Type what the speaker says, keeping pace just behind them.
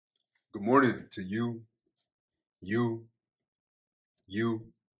Good morning to you, you,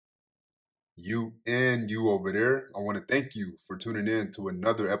 and you over there. I want to thank you for tuning in to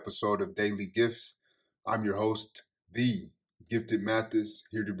another episode of Daily Gifts. I'm your host, the Gifted Mathis,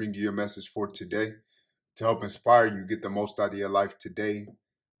 here to bring you your message for today to help inspire you get the most out of your life today,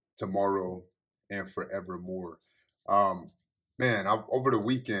 tomorrow, and forevermore. Um, over the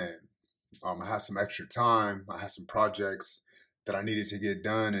weekend, I had some extra time. I had some projects that I needed to get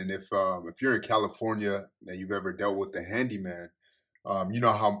done, and if you're in California and you've ever dealt with a handyman, you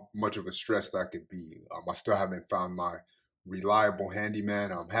know how much of a stress that could be. I still haven't found my reliable handyman.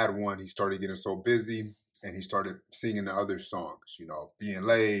 Had one. He started getting so busy, and he started singing the other songs. You know, being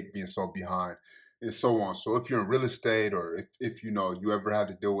late, being so behind, and so on. So if you're in real estate, or if you know you ever had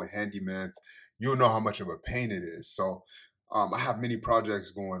to deal with handyman, you'll know how much of a pain it is. So I have many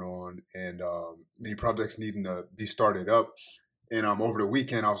projects going on and many projects needing to be started up. And over the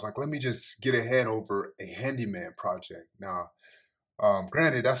weekend, I was like, let me just get ahead over a handyman project. Now,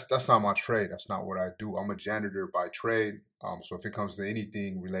 granted, that's not my trade. That's not what I do. I'm a janitor by trade. So if it comes to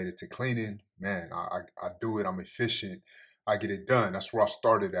anything related to cleaning, man, I do it. I'm efficient. I get it done. That's where I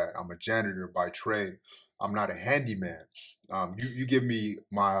started at. I'm a janitor by trade. I'm not a handyman. You give me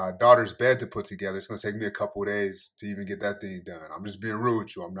my daughter's bed to put together. It's gonna take me a couple of days to even get that thing done. I'm just being real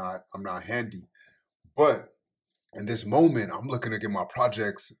with you. I'm not handy. But in this moment, I'm looking to get my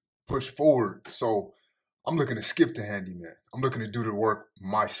projects pushed forward. So I'm looking to skip the handyman. I'm looking to do the work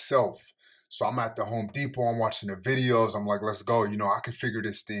myself. So I'm at the Home Depot. I'm watching the videos. I'm like, let's go. You know, I can figure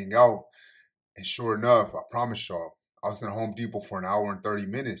this thing out. And sure enough, I promise y'all, I was in Home Depot for an hour and 30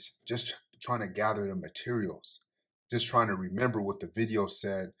 minutes just trying to gather the materials, just trying to remember what the video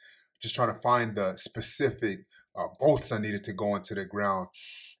said, just trying to find the specific bolts I needed to go into the ground.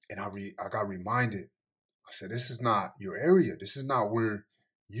 And I got reminded. I said, this is not your area. This is not where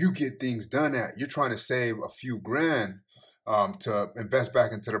you get things done at. You're trying to save a few grand to invest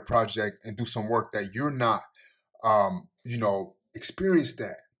back into the project and do some work that you're not, experienced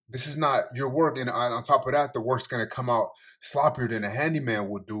at. This is not your work. And on top of that, the work's going to come out sloppier than a handyman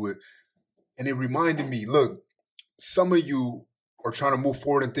would do it. And it reminded me, look, some of you are trying to move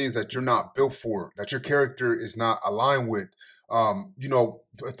forward in things that you're not built for, that your character is not aligned with.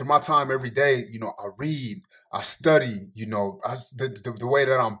 Through my time every day, I read, I study, the way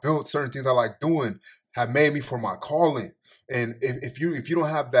that I'm built, certain things I like doing have made me for my calling. And if you don't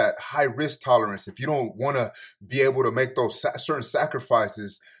have that high risk tolerance, if you don't want to be able to make those certain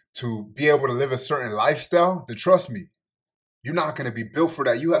sacrifices to be able to live a certain lifestyle, then trust me, you're not going to be built for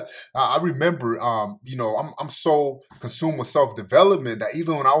that. You have. I remember, I'm so consumed with self development that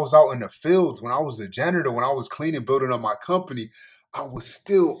even when I was out in the fields, when I was a janitor, when I was cleaning, building up my company, I would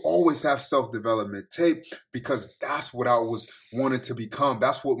still always have self development tape because that's what I was wanting to become.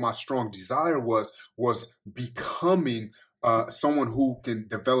 That's what my strong desire was becoming someone who can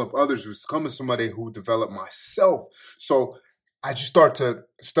develop others, was becoming somebody who developed myself. So as you start to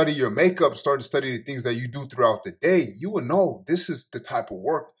study your makeup, start to study the things that you do throughout the day, you will know this is the type of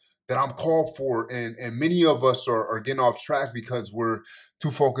work that I'm called for. And many of us are getting off track because we're too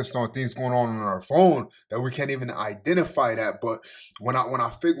focused on things going on our phone that we can't even identify that. But when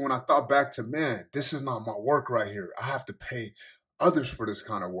I thought back to, man, this is not my work right here. I have to pay others for this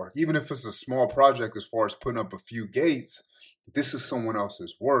kind of work. Even if it's a small project as far as putting up a few gates, this is someone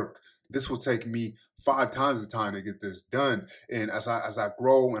else's work. This will take me 5 times the time to get this done. And as I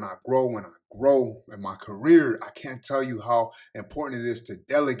grow and I grow and I grow in my career, I can't tell you how important it is to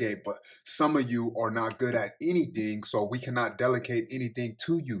delegate. But some of you are not good at anything, so we cannot delegate anything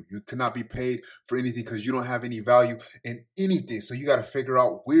to you. You cannot be paid for anything because you don't have any value in anything. So you got to figure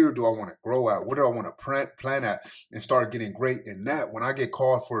out, where do I want to grow at? What do I want to plan at? And start getting great in that. When I get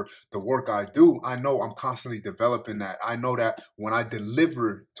called for the work I do, I know I'm constantly developing that. I know that when I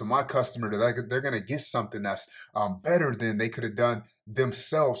deliver to my customer, that they're going to get something that's better than they could have done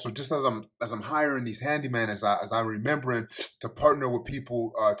themselves. So just as I'm hiring these handymen, as I'm remembering to partner with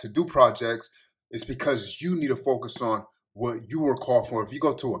people to do projects, it's because you need to focus on what you were called for. If you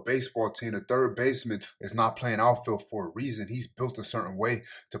go to a baseball team, the third baseman is not playing outfield for a reason. He's built a certain way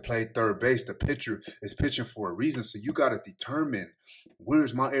to play third base. The pitcher is pitching for a reason. So you got to determine,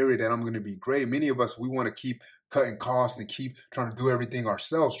 where's my area that I'm going to be great. Many of us, we want to keep cutting costs and keep trying to do everything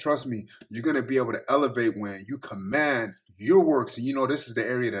ourselves. Trust me, you're going to be able to elevate when you command your works. And this is the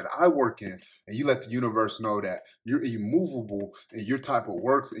area that I work in. And you let the universe know that you're immovable in your type of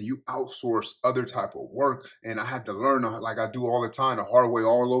works and you outsource other type of work. And I had to learn, like I do all the time, the hard way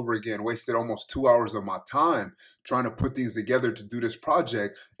all over again. Wasted almost 2 hours of my time trying to put things together to do this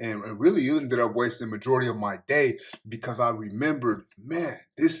project. And really ended up wasting the majority of my day because I remembered remembered, man,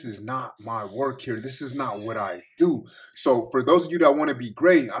 this is not my work here. This is not what I do. So for those of you that want to be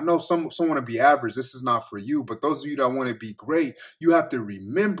great, I know some want to be average. This is not for you. But those of you that want to be great, you have to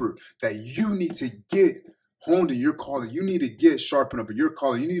remember that you need to get honed in your calling. You need to get sharpened up in your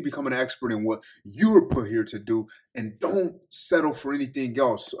calling. You need to become an expert in what you were put here to do, and don't settle for anything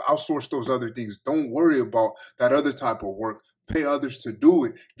else. Outsource those other things. Don't worry about that other type of work. Pay others to do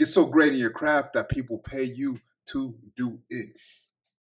it. Get so great in your craft that people pay you to do it.